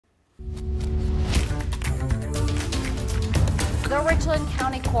Richland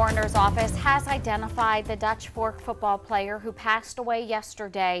County Coroner's Office has identified the Dutch Fork football player who passed away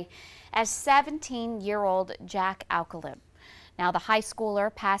yesterday as 17-year-old Jack ASlkhatib. Now, the high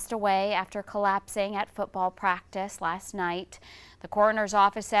schooler passed away after collapsing at football practice last night. The coroner's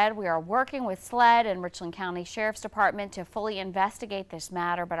office said, "We are working with SLED and Richland County Sheriff's Department to fully investigate this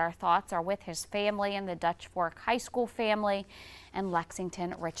matter, but our thoughts are with his family and the Dutch Fork High School family and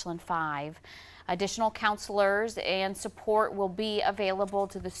Lexington Richland 5. Additional counselors and support will be available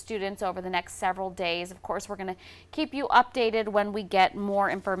to the students over the next several days. Of course, we're going to keep you updated when we get more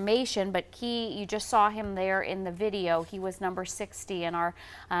information, but you just saw him there in the video. He was number 60, and our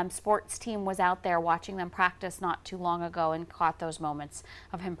sports team was out there watching them practice not too long ago and caught those moments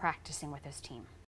of him practicing with his team.